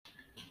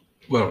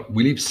Well,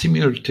 we live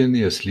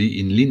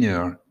simultaneously in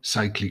linear,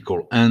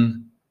 cyclical,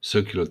 and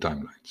circular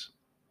timelines.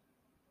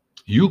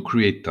 You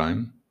create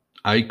time,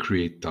 I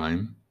create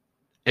time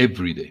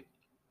every day.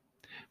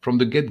 From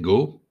the get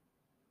go,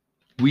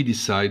 we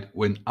decide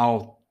when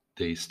our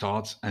day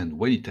starts and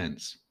when it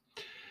ends.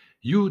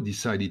 You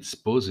decide its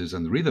poses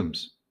and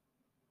rhythms.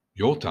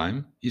 Your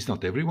time is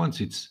not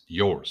everyone's, it's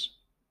yours.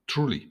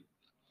 Truly.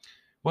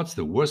 What's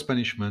the worst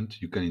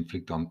punishment you can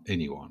inflict on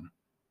anyone?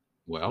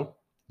 Well,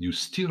 you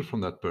steal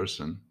from that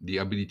person the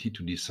ability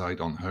to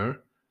decide on her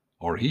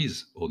or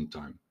his own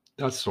time.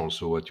 That's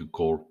also what you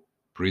call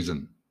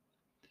prison.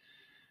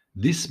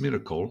 This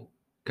miracle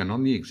can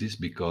only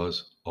exist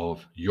because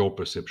of your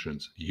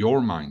perceptions,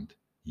 your mind,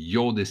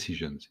 your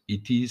decisions.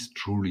 It is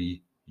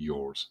truly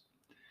yours.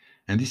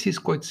 And this is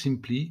quite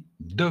simply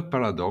the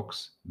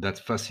paradox that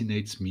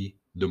fascinates me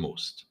the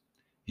most.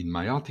 In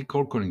my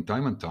article, Calling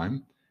Time and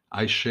Time,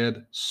 I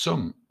shared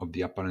some of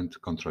the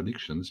apparent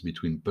contradictions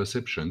between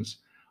perceptions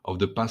of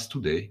the past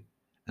today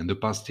and the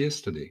past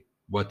yesterday,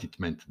 what it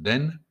meant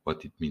then,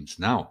 what it means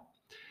now.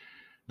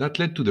 That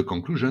led to the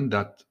conclusion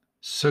that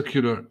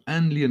circular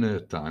and linear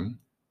time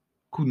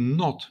could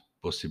not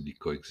possibly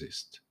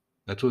coexist.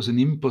 That was an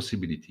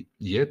impossibility,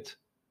 yet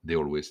they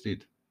always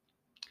did.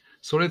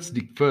 So let's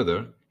dig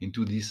further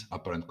into this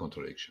apparent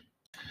contradiction.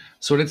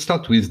 So let's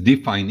start with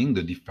defining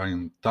the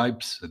different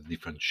types, the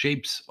different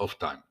shapes of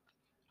time.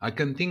 I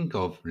can think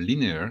of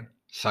linear,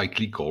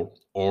 cyclical,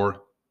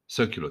 or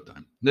circular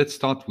time. Let's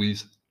start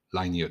with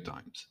linear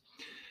times.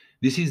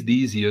 This is the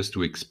easiest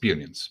to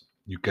experience.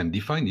 You can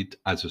define it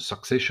as a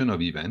succession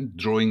of events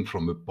drawing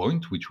from a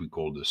point, which we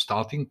call the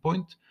starting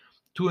point,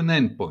 to an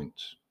end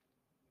point.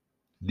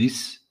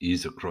 This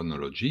is a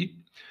chronology.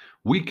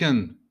 We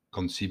can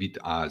conceive it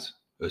as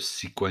a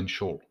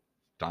sequential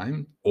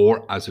time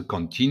or as a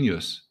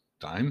continuous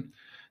time.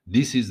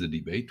 This is the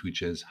debate which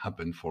has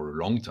happened for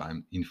a long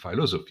time in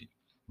philosophy.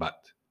 But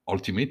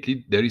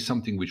ultimately, there is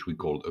something which we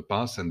call a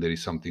past and there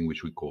is something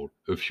which we call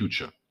a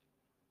future.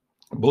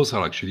 Both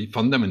are actually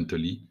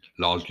fundamentally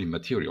largely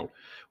material.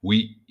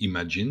 We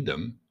imagine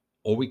them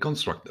or we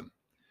construct them.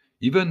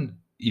 Even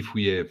if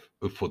we have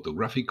a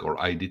photographic or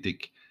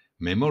eidetic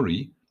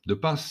memory, the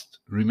past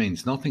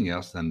remains nothing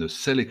else than the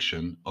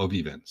selection of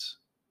events.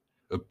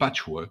 A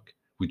patchwork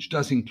which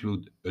does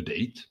include a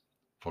date,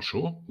 for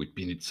sure, we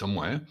pin it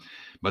somewhere,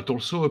 but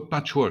also a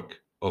patchwork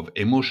of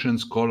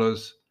emotions,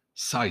 colors,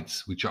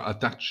 sights which are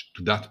attached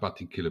to that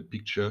particular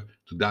picture,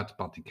 to that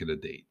particular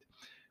date.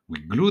 We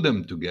glue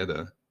them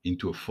together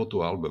into a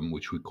photo album,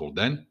 which we call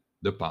then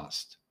the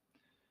past.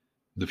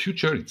 The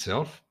future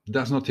itself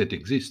does not yet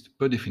exist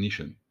per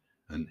definition,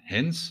 and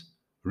hence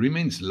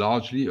remains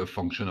largely a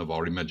function of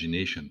our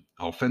imagination,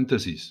 our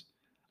fantasies,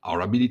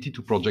 our ability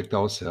to project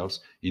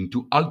ourselves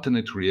into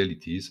alternate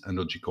realities and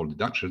logical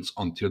deductions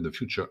until the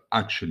future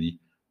actually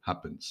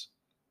happens.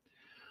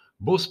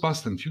 Both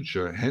past and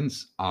future,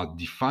 hence, are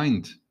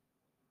defined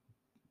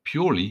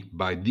purely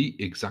by the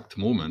exact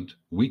moment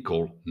we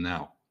call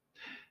now.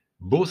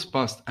 Both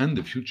past and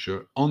the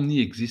future only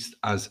exist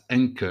as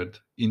anchored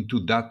into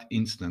that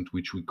instant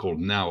which we call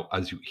now,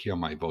 as you hear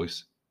my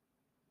voice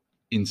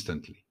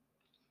instantly.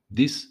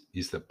 This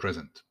is the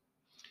present.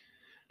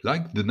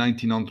 Like the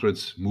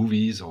 1900s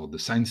movies or the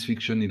science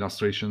fiction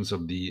illustrations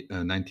of the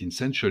 19th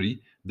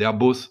century, they are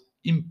both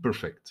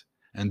imperfect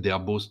and they are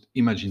both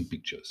imagined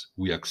pictures.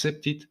 We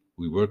accept it,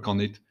 we work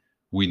on it,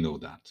 we know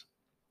that.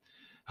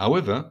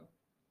 However,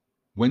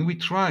 when we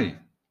try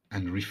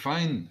and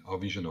refine our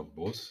vision of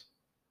both,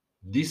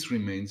 this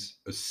remains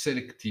a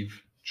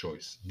selective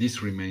choice.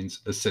 This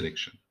remains a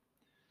selection.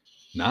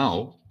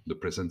 Now, the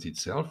present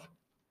itself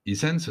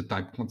is hence a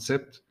type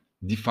concept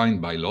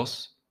defined by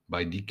loss,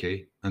 by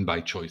decay, and by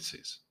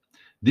choices.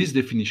 This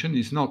definition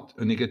is not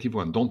a negative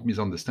one. Don't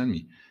misunderstand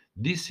me.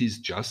 This is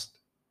just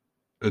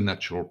a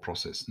natural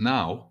process.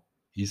 Now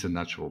is a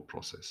natural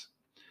process.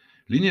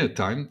 Linear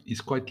time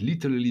is quite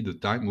literally the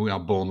time we are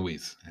born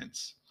with,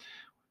 hence.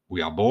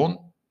 We are born,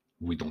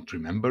 we don't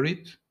remember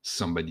it.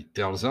 Somebody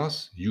tells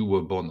us you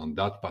were born on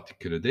that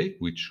particular day,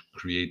 which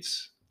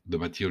creates the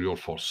material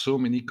for so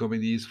many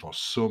comedies, for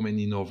so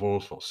many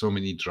novels, for so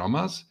many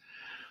dramas.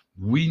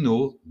 We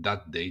know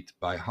that date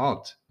by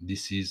heart.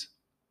 This is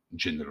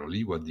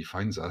generally what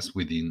defines us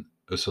within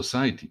a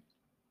society.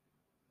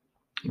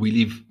 We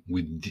live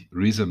with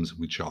rhythms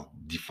which are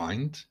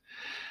defined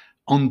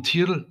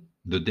until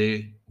the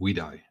day we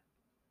die.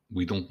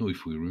 We don't know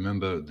if we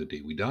remember the day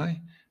we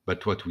die,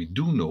 but what we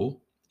do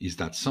know is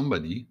that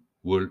somebody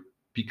will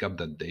pick up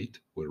that date,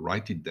 will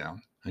write it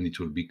down, and it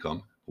will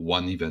become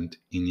one event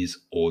in his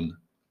own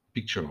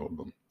picture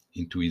album,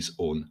 into his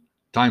own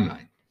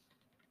timeline.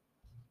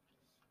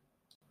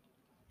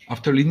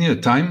 After linear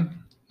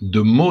time,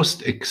 the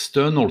most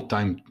external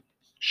time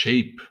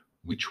shape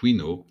which we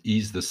know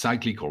is the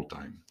cyclical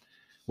time.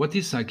 What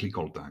is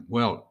cyclical time?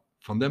 Well,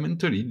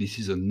 fundamentally, this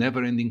is a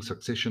never ending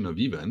succession of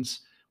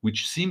events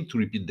which seem to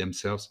repeat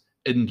themselves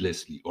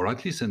endlessly, or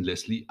at least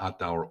endlessly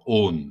at our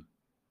own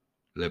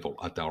level,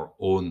 at our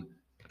own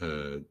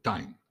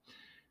time.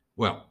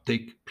 Well,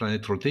 take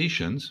planet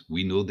rotations,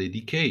 we know they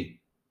decay,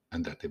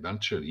 and that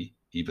eventually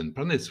even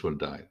planets will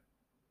die.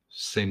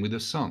 Same with the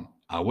sun.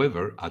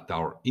 However, at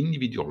our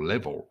individual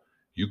level,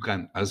 you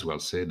can as well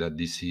say that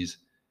this is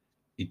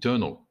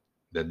eternal,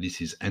 that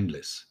this is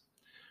endless.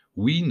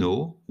 We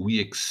know we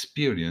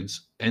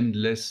experience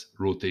endless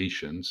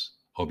rotations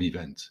of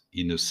events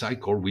in a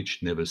cycle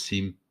which never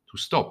seem to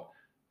stop.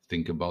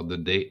 Think about the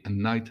day and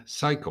night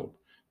cycle.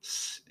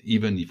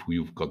 Even if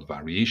we've got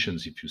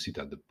variations, if you sit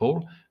at the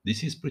pole,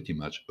 this is pretty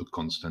much a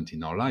constant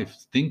in our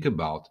life. Think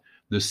about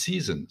the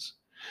seasons.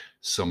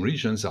 Some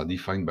regions are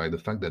defined by the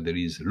fact that there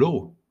is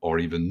low or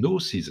even no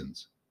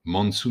seasons,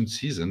 monsoon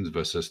seasons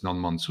versus non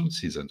monsoon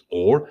seasons,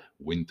 or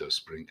winter,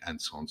 spring,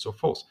 and so on and so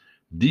forth.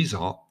 These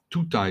are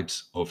two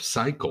types of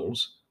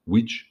cycles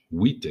which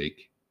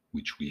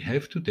we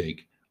have to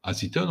take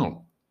as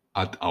eternal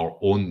at our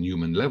own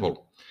human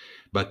level.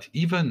 But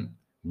even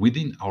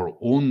within our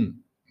own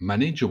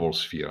manageable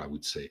sphere, I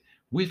would say,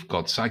 we've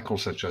got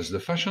cycles such as the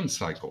fashion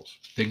cycles.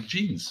 Take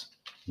jeans.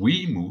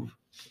 We move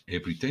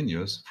every 10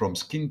 years from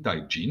skin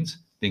tight jeans,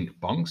 think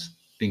punks,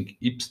 think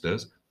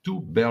hipsters, to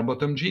bare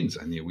bottom jeans.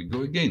 And here we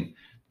go again.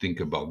 Think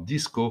about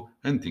disco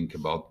and think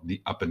about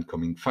the up and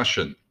coming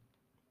fashion.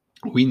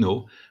 We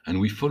know and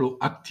we follow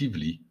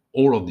actively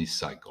all of these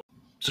cycles.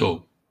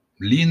 So,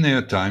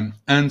 linear time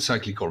and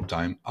cyclical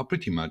time are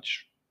pretty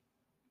much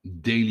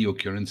daily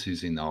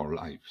occurrences in our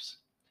lives.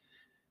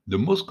 The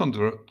most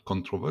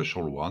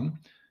controversial one,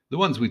 the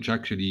ones which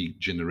actually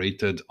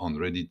generated on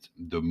Reddit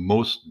the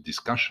most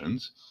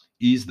discussions,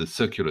 is the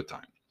circular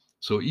time.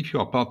 So, if you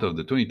are part of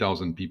the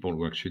 20,000 people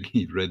who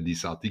actually read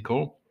this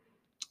article,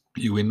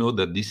 you will know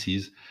that this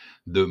is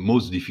the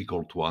most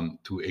difficult one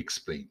to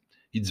explain.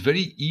 It's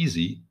very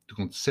easy to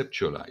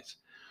conceptualize.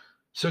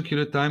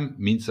 Circular time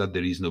means that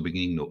there is no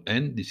beginning, no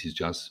end. This is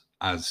just,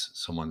 as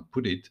someone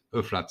put it,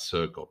 a flat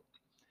circle.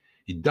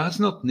 It does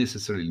not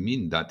necessarily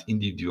mean that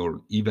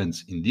individual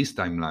events in this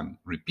timeline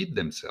repeat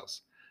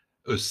themselves.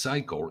 A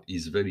cycle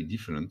is very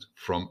different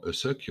from a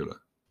circular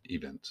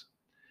event.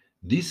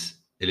 These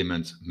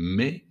elements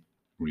may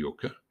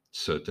reoccur,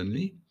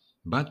 certainly,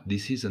 but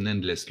this is an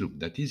endless loop.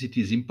 That is, it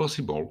is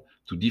impossible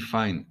to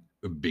define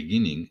a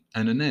beginning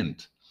and an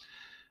end.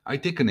 I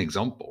take an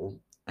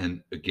example,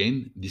 and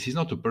again, this is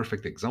not a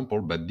perfect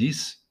example, but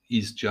this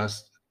is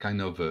just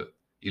kind of a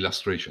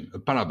illustration, a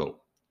parable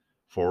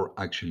for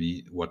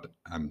actually what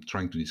I'm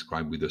trying to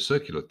describe with the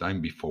circular time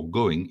before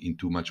going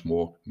into much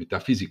more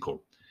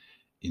metaphysical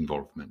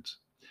involvement.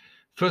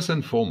 First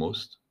and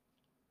foremost,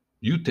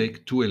 you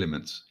take two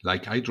elements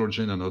like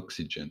hydrogen and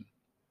oxygen.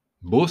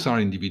 Both are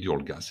individual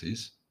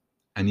gases,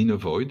 and in a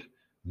void,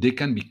 they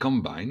can be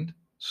combined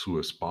through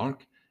a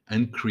spark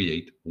and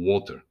create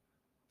water.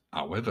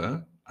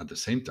 However, at the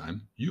same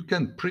time, you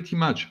can pretty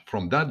much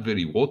from that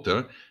very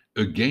water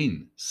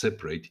again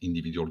separate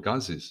individual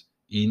gases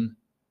in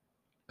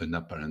an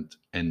apparent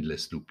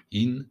endless loop,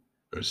 in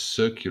a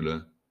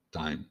circular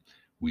time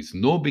with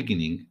no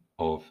beginning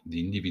of the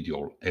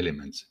individual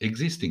elements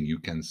existing. You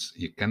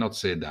cannot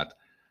say that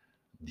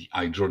the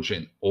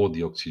hydrogen or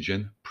the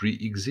oxygen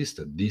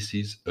pre-existed. This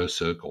is a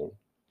circle,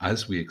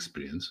 as we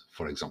experience,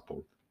 for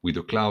example, with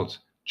the clouds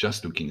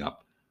just looking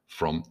up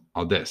from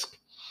our desk.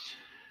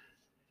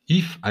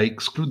 If I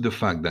exclude the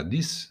fact that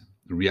this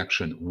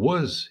reaction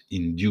was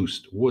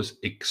induced, was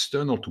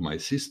external to my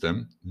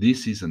system,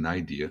 this is an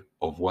idea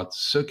of what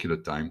circular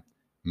time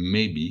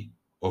may be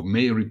or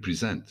may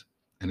represent.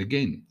 And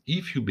again,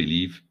 if you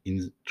believe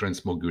in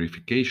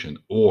transmogrification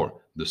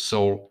or the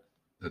soul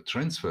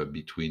transfer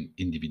between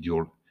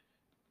individual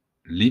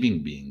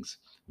living beings,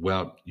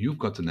 well, you've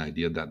got an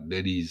idea that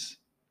there is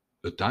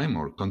a time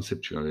or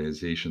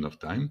conceptualization of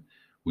time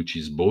which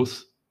is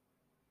both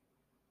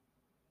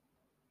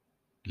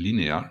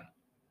linear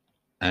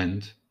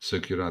and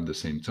circular at the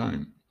same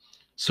time.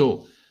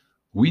 So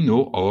we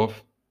know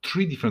of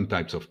three different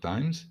types of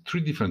times,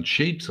 three different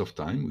shapes of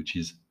time, which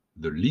is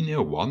the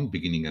linear one,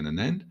 beginning and an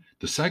end,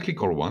 the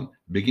cyclical one,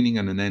 beginning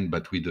and an end,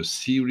 but with a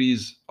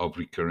series of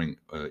recurring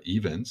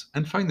events,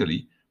 and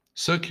finally,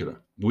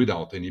 circular,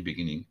 without any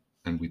beginning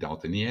and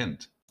without any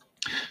end.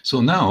 So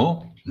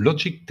now,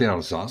 logic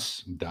tells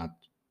us that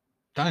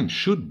time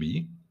should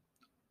be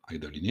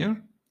either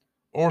linear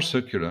or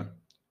circular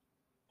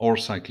or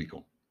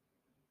cyclical.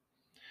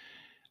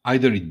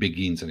 Either it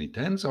begins and it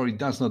ends, or it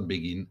does not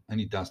begin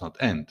and it does not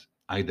end.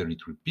 Either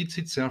it repeats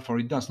itself or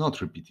it does not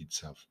repeat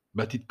itself.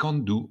 But it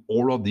can't do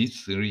all of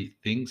these three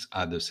things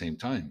at the same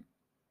time.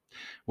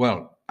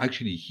 Well,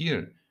 actually,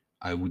 here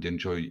I would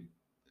enjoy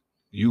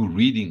you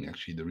reading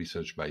actually the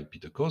research by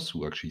Peter Koss,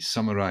 who actually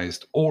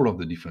summarized all of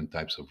the different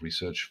types of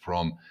research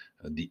from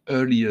the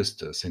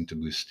earliest St.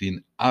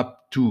 Augustine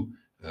up to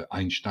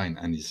Einstein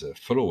and his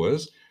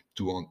followers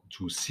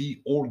to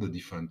see all the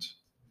different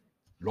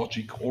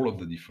logic, all of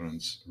the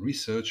different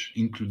research,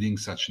 including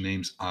such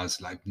names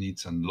as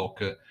Leibniz and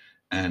Locke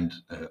and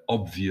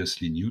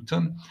obviously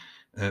Newton.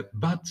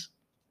 But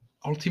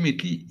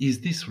ultimately,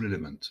 is this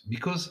relevant?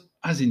 Because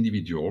as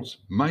individuals,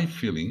 my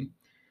feeling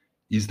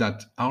is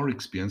that our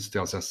experience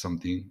tells us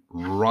something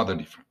rather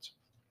different.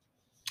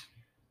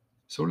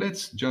 So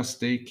let's just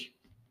take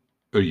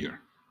a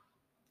year.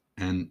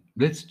 And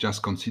let's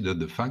just consider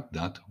the fact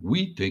that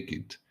we take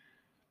it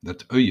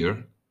that a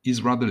year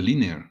is rather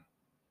linear.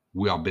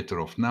 We are better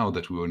off now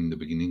than we were in the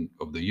beginning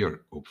of the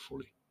year,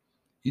 hopefully.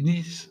 It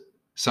is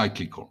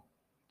cyclical.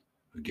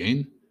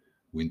 Again,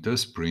 winter,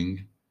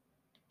 spring,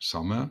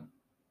 summer,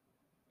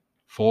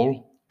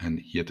 fall,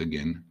 and yet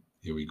again,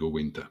 here we go,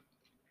 winter.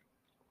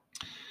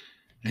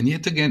 And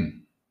yet again,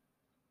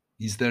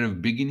 is there a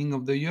beginning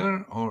of the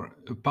year, or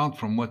apart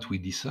from what we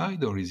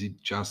decide, or is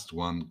it just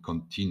one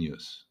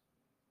continuous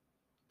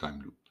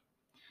time loop?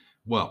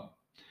 Well,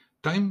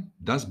 time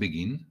does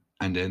begin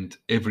and end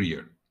every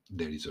year.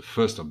 There is a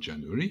 1st of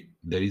January,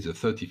 there is a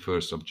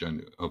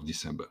 31st of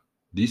December.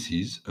 This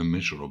is a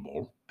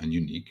measurable and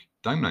unique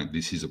timeline.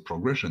 This is a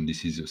progression.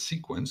 This is a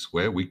sequence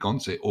where we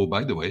can't say, oh,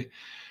 by the way,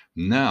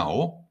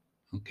 now,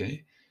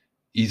 okay,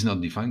 is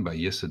not defined by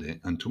yesterday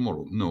and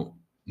tomorrow. No,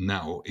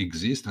 now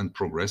exists and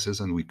progresses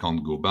and we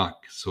can't go back.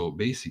 So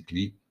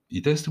basically,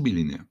 it has to be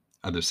linear.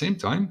 At the same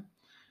time,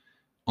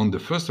 on the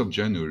 1st of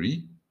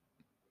January,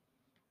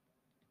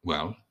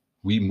 well,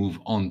 we move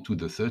on to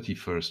the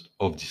 31st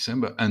of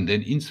December, and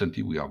then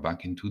instantly we are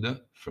back into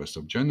the 1st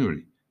of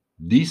January.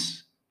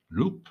 This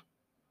loop,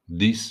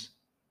 this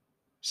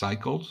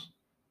cycles,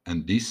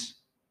 and this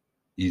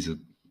is a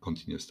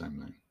continuous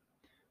timeline.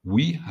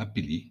 We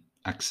happily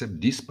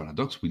accept this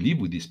paradox. We live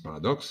with this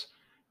paradox.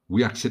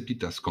 We accept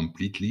it as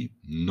completely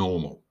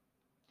normal.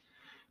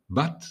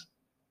 But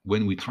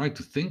when we try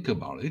to think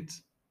about it,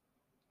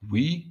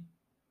 we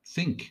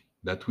think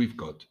that we've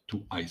got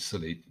to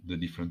isolate the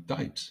different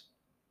types.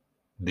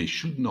 They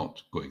should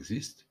not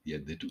coexist,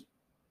 yet they do.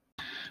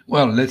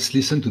 Well, let's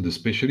listen to the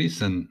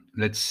specialists and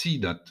let's see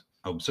that,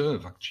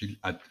 observe actually,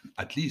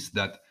 at least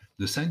that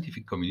the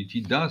scientific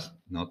community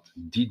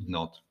did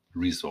not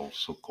resolve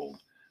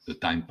so-called the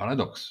time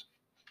paradox.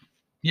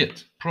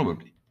 Yet,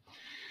 probably.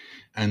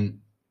 And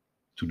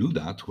to do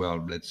that,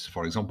 well, let's,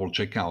 for example,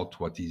 check out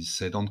what is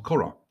said on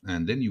Quora.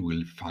 And then you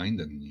will find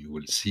and you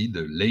will see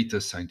the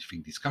latest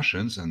scientific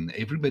discussions. And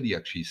everybody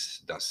actually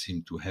does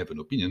seem to have an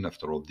opinion.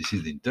 After all, this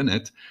is the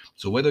internet.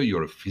 So whether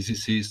you're a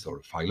physicist or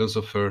a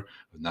philosopher,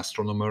 an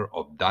astronomer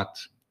of that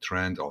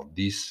trend or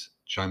this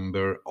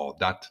chamber or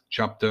that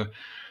chapter,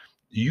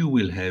 you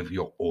will have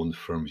your own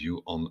firm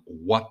view on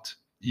what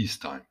is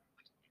time.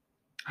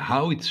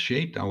 How it's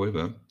shaped,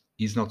 however,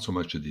 is not so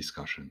much a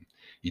discussion.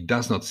 It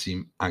does not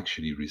seem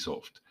actually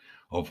resolved.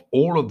 Of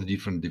all of the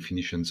different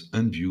definitions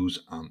and views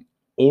and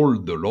all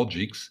the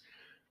logics,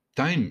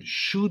 time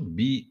should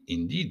be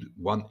indeed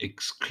one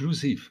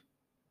exclusive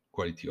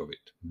quality of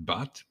it.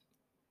 But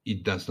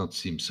it does not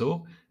seem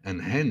so,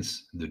 and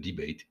hence the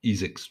debate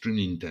is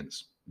extremely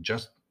intense.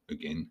 Just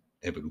again,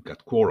 have a look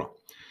at Quora.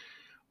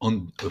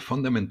 On a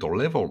fundamental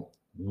level,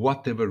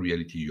 whatever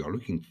reality you are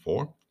looking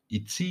for,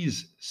 it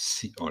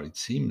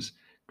seems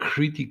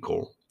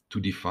critical to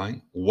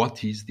define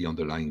what is the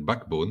underlying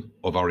backbone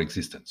of our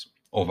existence,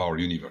 of our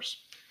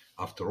universe.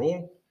 After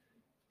all,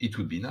 it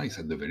would be nice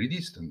at the very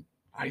least, and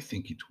I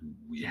think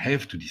we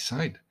have to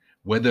decide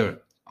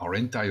whether our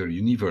entire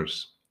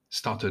universe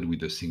started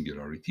with a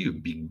singularity, a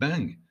Big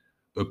Bang,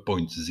 a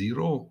point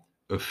zero,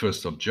 a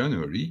 1st of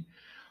January,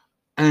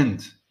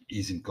 and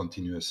is in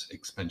continuous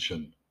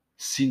expansion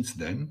since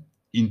then,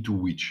 into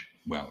which,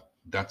 well,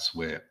 that's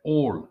where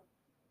all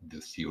the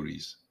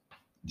theories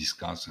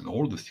discuss and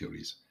all the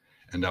theories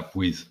end up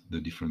with the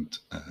different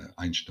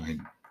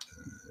Einstein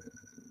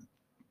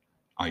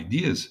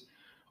ideas,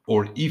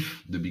 or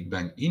if the Big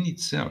Bang in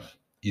itself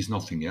is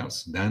nothing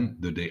else than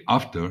the day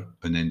after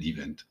an end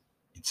event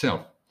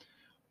itself,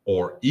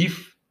 or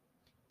if,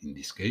 in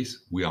this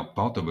case, we are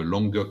part of a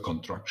longer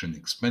contraction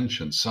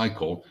expansion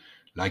cycle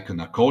like an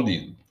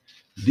accordion.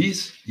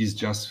 This is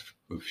just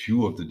a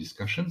few of the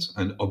discussions,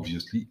 and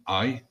obviously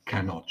I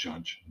cannot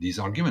judge these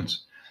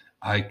arguments.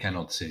 I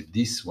cannot say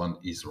this one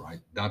is right,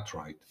 that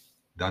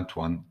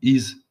one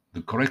is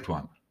the correct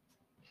one.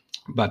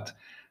 But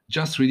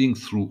just reading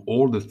through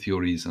all the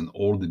theories and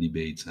all the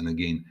debates, and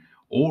again,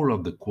 all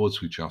of the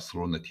quotes which are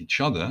thrown at each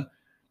other,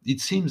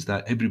 it seems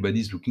that everybody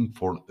is looking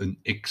for an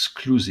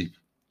exclusive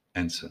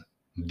answer,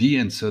 the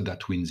answer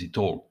that wins it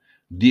all,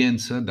 the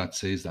answer that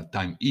says that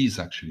time is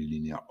actually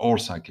linear or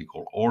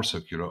cyclical or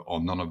circular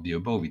or none of the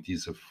above. It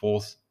is a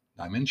fourth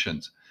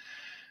dimension.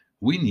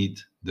 We need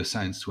the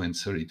science to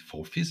answer it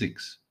for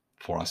physics,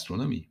 for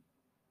astronomy,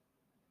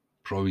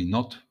 probably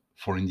not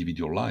for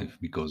individual life,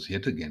 because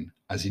yet again,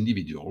 as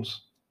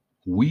individuals,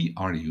 we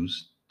are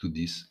used to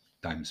this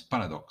times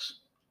paradox.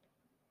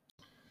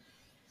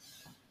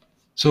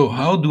 So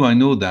how do I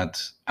know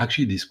that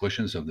actually these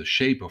questions of the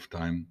shape of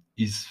time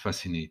is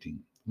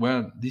fascinating?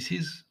 Well, this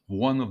is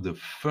one of the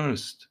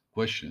first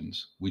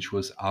questions which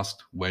was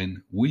asked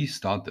when we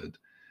started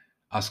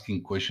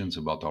asking questions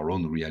about our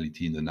own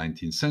reality in the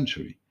 19th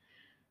century.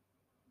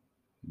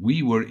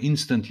 We were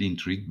instantly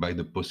intrigued by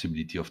the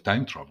possibility of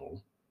time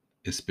travel,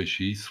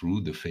 especially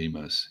through the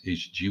famous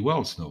H.G.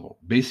 Wells novel.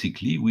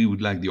 Basically, we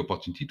would like the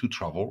opportunity to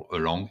travel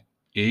along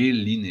a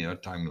linear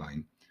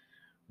timeline.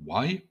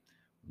 Why?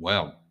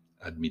 Well,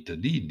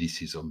 admittedly,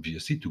 this is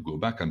obviously to go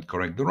back and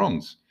correct the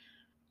wrongs.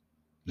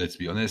 Let's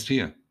be honest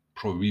here.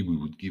 Probably we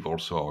would give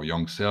also our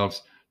young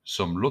selves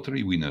some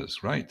lottery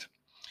winners, right?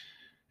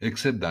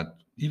 Except that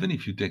even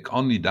if you take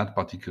only that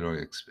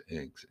particular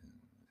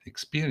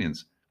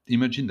experience,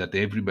 imagine that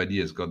everybody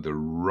has got the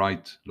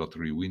right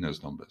lottery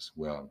winners numbers.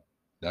 Well,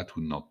 that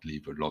would not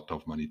leave a lot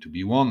of money to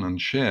be won and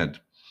shared.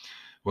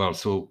 Well,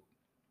 so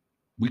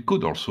we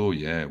could also,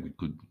 we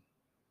could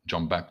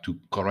jump back to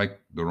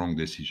correct the wrong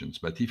decisions.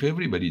 But if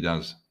everybody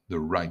does the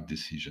right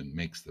decision,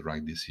 makes the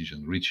right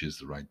decision, reaches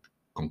the right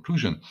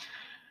conclusion,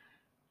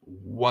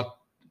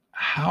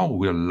 how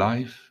will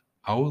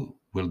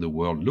the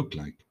world look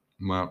like?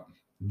 Well,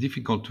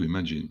 difficult to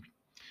imagine.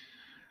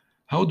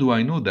 How do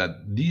I know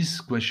that this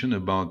question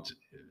about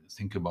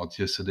think about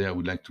yesterday, I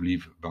would like to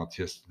live about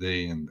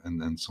yesterday,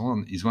 and so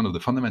on, is one of the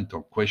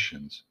fundamental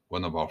questions,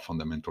 one of our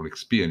fundamental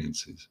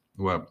experiences?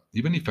 Well,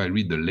 even if I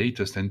read the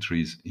latest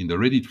entries in the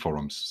Reddit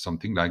forums,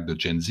 something like the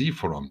Gen Z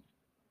forum,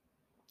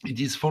 it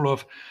is full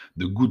of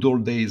the good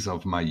old days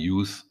of my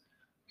youth,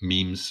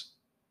 memes,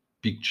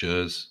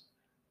 pictures,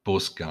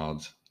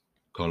 postcards,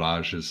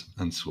 collages,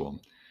 and so on.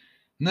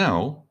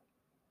 Now,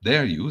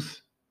 their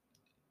youth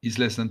is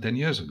less than 10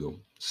 years ago.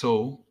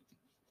 So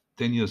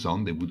 10 years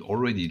on, they would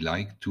already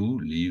like to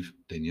live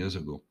 10 years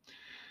ago.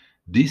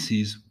 This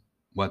is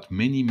what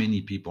many,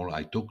 many people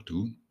I talked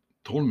to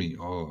told me,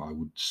 oh, I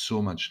would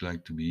so much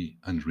like to be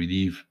and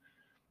relive,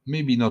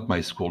 maybe not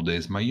my school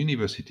days, my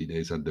university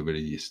days at the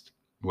very least.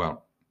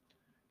 Well,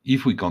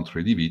 if we can't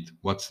relive it,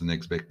 what's the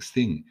next best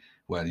thing?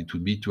 Well, it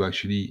would be to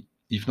actually,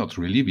 if not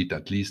relive it,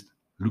 at least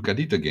look at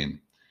it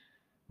again.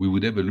 We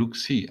would have a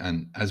look-see,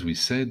 and as we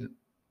said,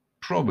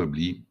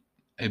 probably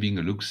having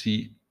a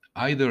look-see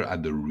either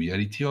at the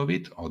reality of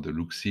it or the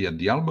look-see at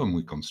the album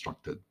we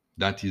constructed.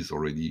 That is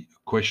already a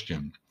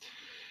question.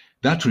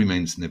 That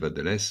remains,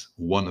 nevertheless,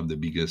 one of the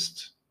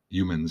biggest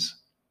humans'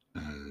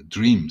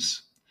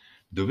 dreams.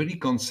 The very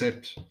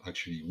concept,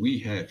 actually, we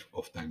have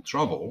of time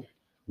travel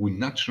would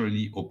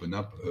naturally open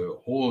up a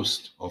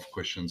host of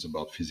questions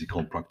about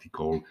physical,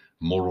 practical,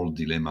 moral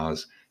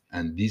dilemmas,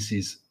 and this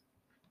is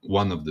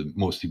one of the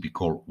most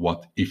typical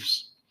what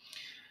ifs.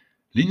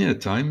 Linear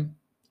time,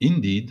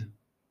 indeed,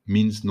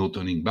 means no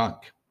turning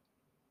back.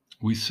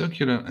 With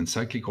circular and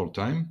cyclical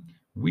time,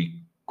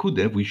 we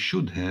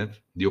should have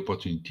the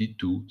opportunity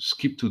to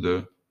skip to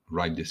the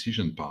right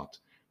decision part.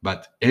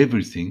 But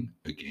everything,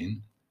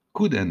 again,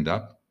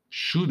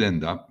 should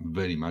end up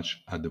very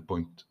much at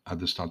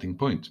the starting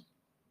point,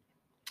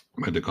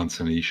 by the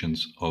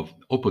constellations of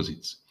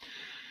opposites.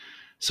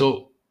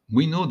 So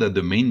we know that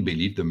the main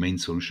belief, the main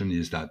solution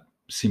is that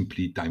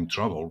simply time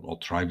travel or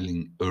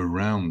traveling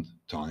around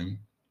time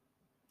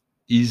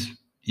is,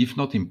 if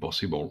not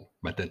impossible,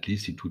 but at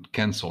least it would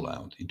cancel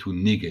out, it would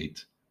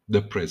negate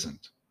the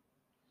present.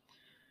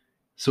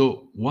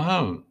 So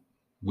while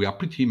we are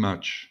pretty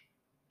much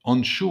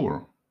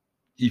unsure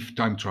if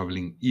time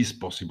traveling is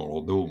possible,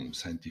 although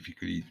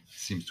scientifically it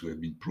seems to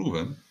have been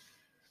proven,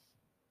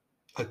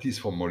 at least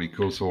for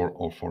molecules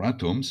or for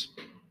atoms,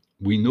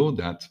 we know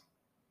that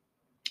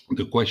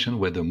the question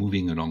whether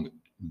moving along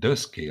the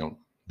scale,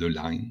 the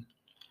line,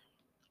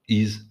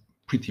 is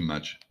pretty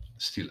much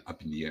still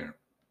up in the air.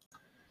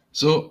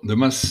 So the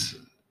mass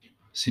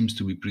seems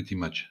to be pretty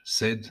much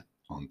said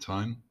on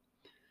time,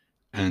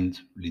 and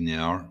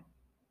linear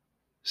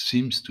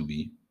seems to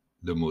be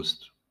the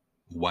most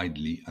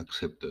widely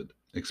accepted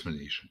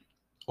explanation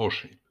or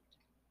shape.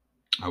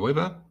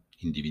 However,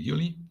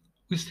 individually,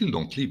 we still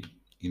don't live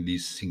in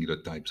these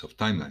singular types of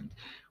timeline.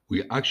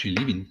 We actually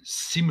live in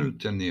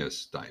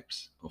simultaneous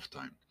types of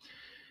time.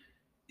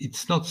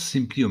 It's not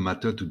simply a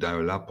matter to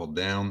dial up or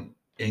down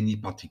any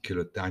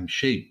particular time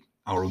shape.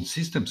 Our own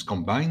systems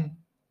combine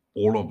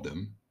all of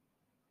them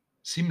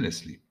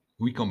seamlessly.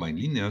 We combine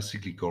linear,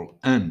 cyclical,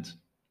 and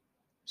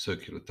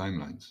circular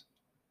timelines.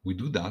 We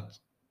do that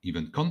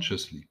even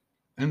consciously.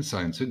 And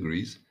science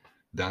agrees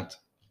that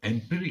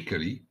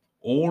empirically,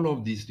 all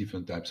of these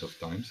different types of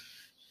times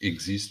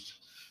exist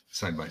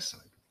side by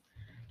side.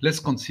 Let's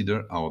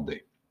consider our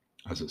day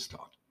as a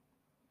start.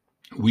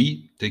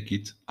 We take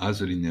it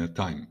as a linear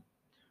time.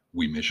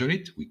 We measure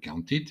it, we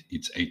count it,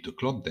 it's 8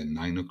 o'clock, then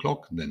 9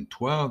 o'clock, then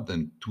 12,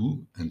 then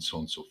 2, and so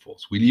on and so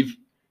forth. We live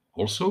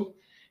also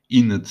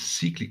in a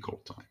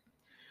cyclical time.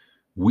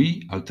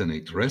 We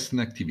alternate rest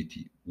and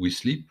activity. We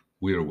sleep,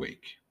 we're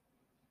awake.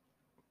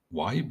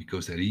 Why?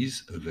 Because there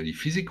is a very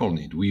physical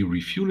need. We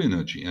refuel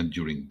energy, and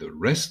during the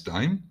rest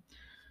time,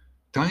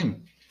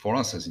 time for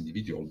us as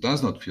individuals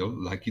does not feel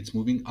like it's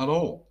moving at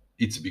all.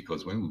 It's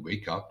because when we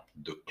wake up,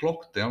 the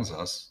clock tells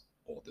us,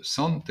 or the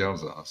sun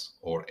tells us,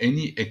 or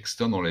any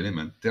external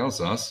element tells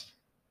us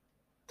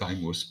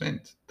time was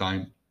spent,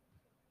 time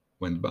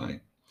went by.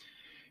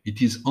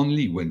 It is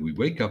only when we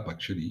wake up,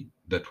 actually,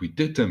 that we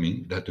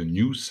determine that a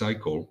new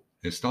cycle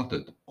has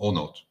started or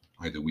not.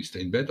 Either we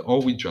stay in bed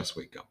or we just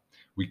wake up.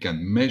 We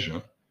can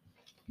measure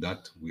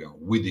that we are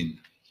within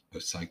a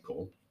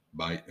cycle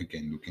by,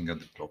 again, looking at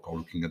the clock or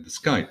looking at the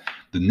sky.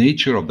 The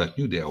nature of that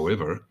new day,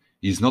 however,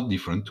 is not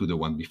different to the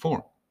one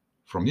before,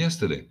 from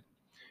yesterday.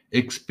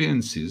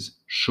 experiences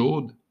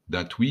showed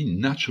that we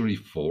naturally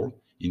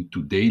fall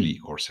into daily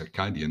or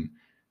circadian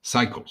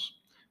cycles.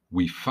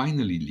 We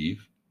finally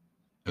live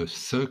a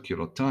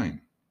circular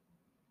time.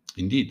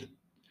 Indeed,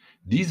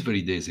 these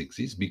very days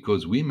exist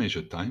because we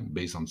measure time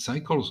based on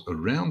cycles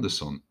around the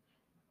sun.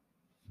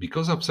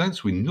 Because of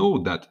science, we know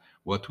that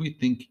what we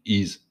think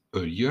is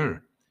a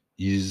year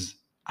is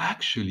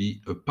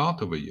actually a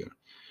part of a year.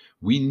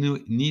 We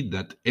need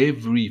that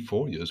every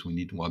 4 years, we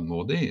need one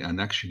more day.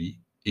 And actually,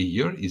 a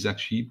year is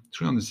actually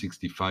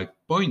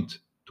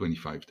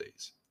 365.25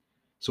 days.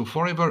 So,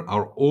 forever,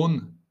 our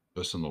own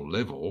personal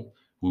level,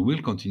 we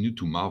will continue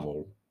to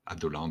marvel at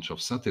the launch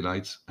of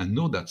satellites and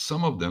know that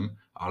some of them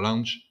are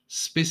launched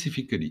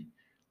specifically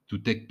to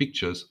take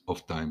pictures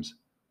of times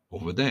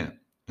over there.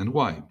 And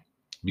why?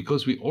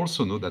 Because we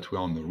also know that we're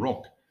on a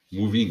rock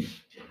moving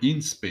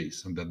in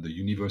space and that the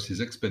universe is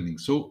expanding.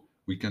 So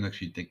we can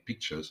actually take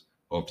pictures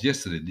of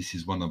yesterday. This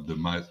is one of the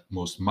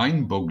most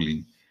mind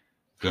boggling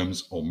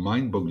terms or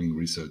mind boggling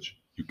research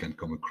you can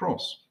come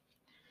across.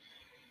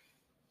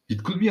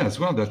 It could be as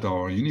well that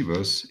our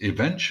universe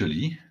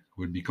eventually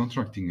will be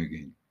contracting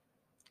again.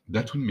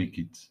 That will make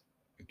it,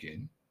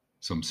 again,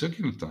 some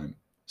circular time.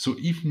 So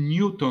if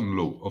Newton's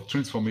law of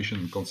transformation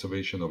and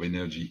conservation of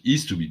energy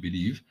is to be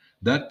believed,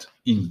 that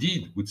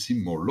indeed would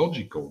seem more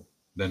logical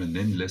than an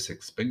endless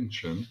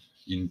expansion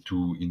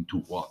into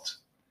what?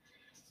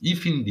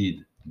 If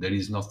indeed there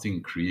is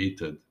nothing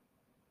created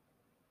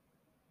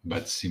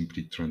but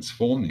simply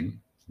transforming,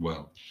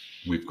 well,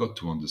 we've got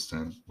to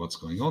understand what's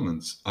going on.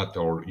 And at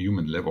our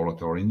human level,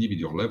 at our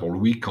individual level,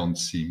 we can't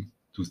seem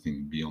to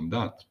think beyond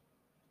that.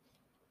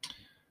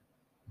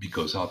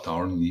 Because at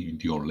our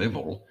individual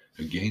level,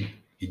 again,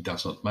 it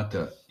does not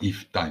matter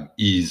if time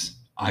is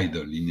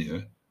either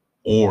linear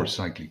or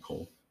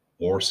cyclical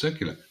or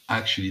circular.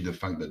 Actually, the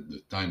fact that the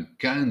time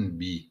can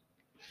be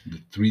the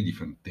three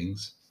different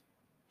things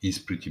is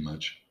pretty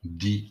much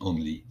the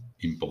only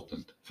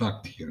important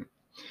fact here.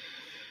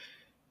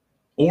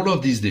 All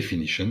of these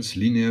definitions,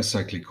 linear,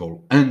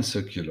 cyclical, and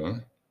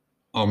circular,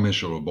 are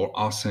measurable,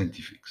 are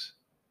scientific.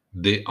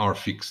 They are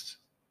fixed.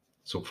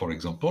 So, for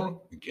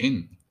example,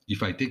 again,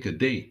 if I take a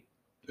day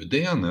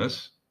on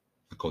Earth,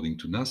 according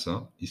to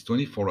NASA, is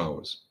 24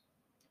 hours.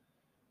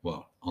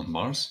 Well, on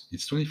Mars,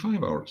 it's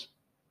 25 hours.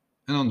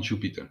 And on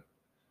Jupiter?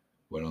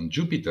 Well, on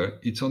Jupiter,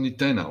 it's only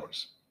 10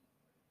 hours.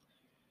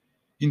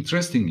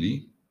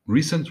 Interestingly,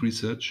 recent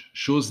research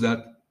shows that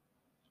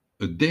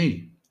a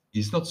day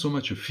is not so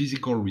much a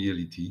physical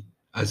reality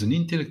as an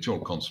intellectual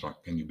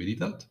construct. Can you believe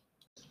that?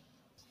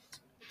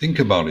 Think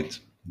about it.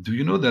 Do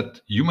you know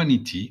that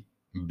humanity,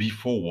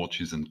 before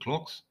watches and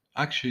clocks,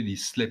 actually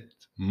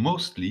slept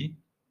mostly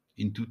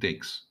in 2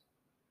 takes?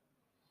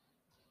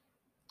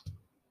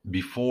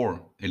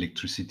 Before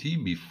electricity,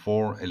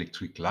 before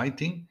electric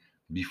lighting,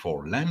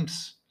 before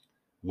lamps,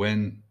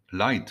 when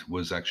light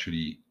was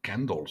actually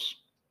candles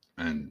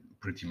and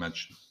pretty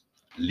much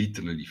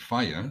literally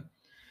fire,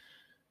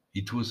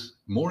 it was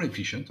more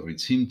efficient, or it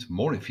seemed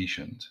more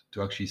efficient,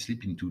 to actually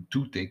sleep into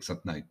 2 takes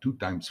at night, 2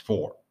 times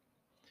 4.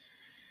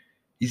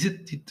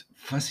 Isn't it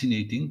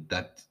fascinating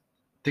that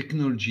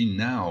technology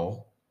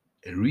now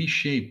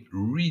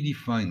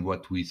redefine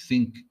what we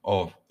think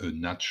of a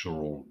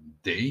natural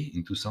day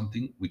into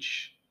something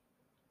which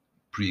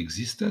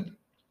pre-existed?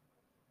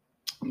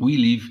 We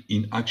live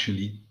in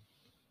actually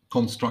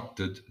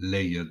constructed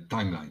layered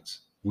timelines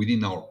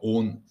within our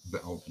own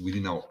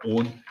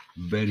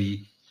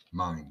very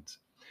mind.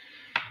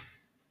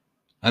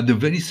 At the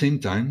very same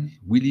time,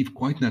 we live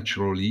quite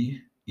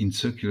naturally in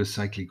circular,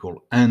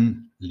 cyclical,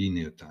 and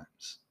linear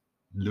times.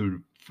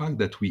 The fact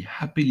that we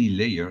happily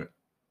layer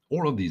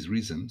all of these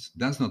reasons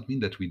does not mean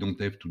that we don't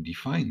have to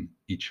define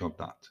each of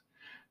that.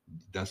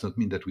 It does not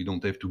mean that we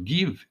don't have to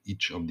give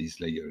each of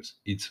these layers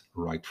its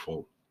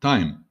rightful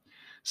time.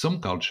 Some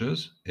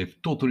cultures have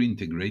totally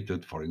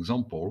integrated, for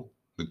example,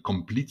 the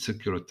complete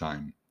circular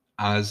time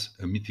as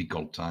a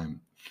mythical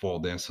time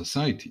for their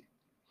society.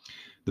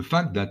 The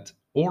fact that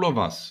all of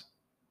us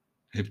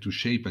have to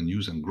shape and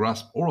use and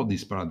grasp all of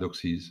these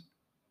paradoxes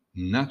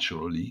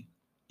naturally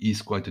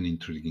is quite an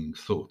intriguing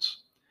thought.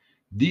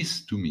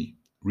 This, to me,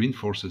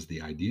 reinforces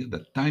the idea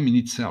that time in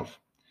itself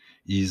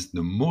is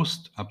the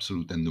most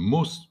absolute and the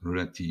most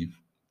relative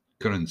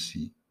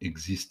currency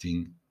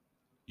existing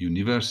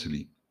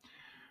universally.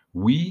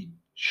 We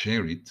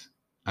share it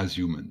as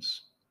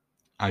humans.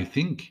 I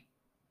think,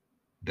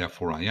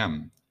 therefore I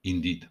am,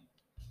 indeed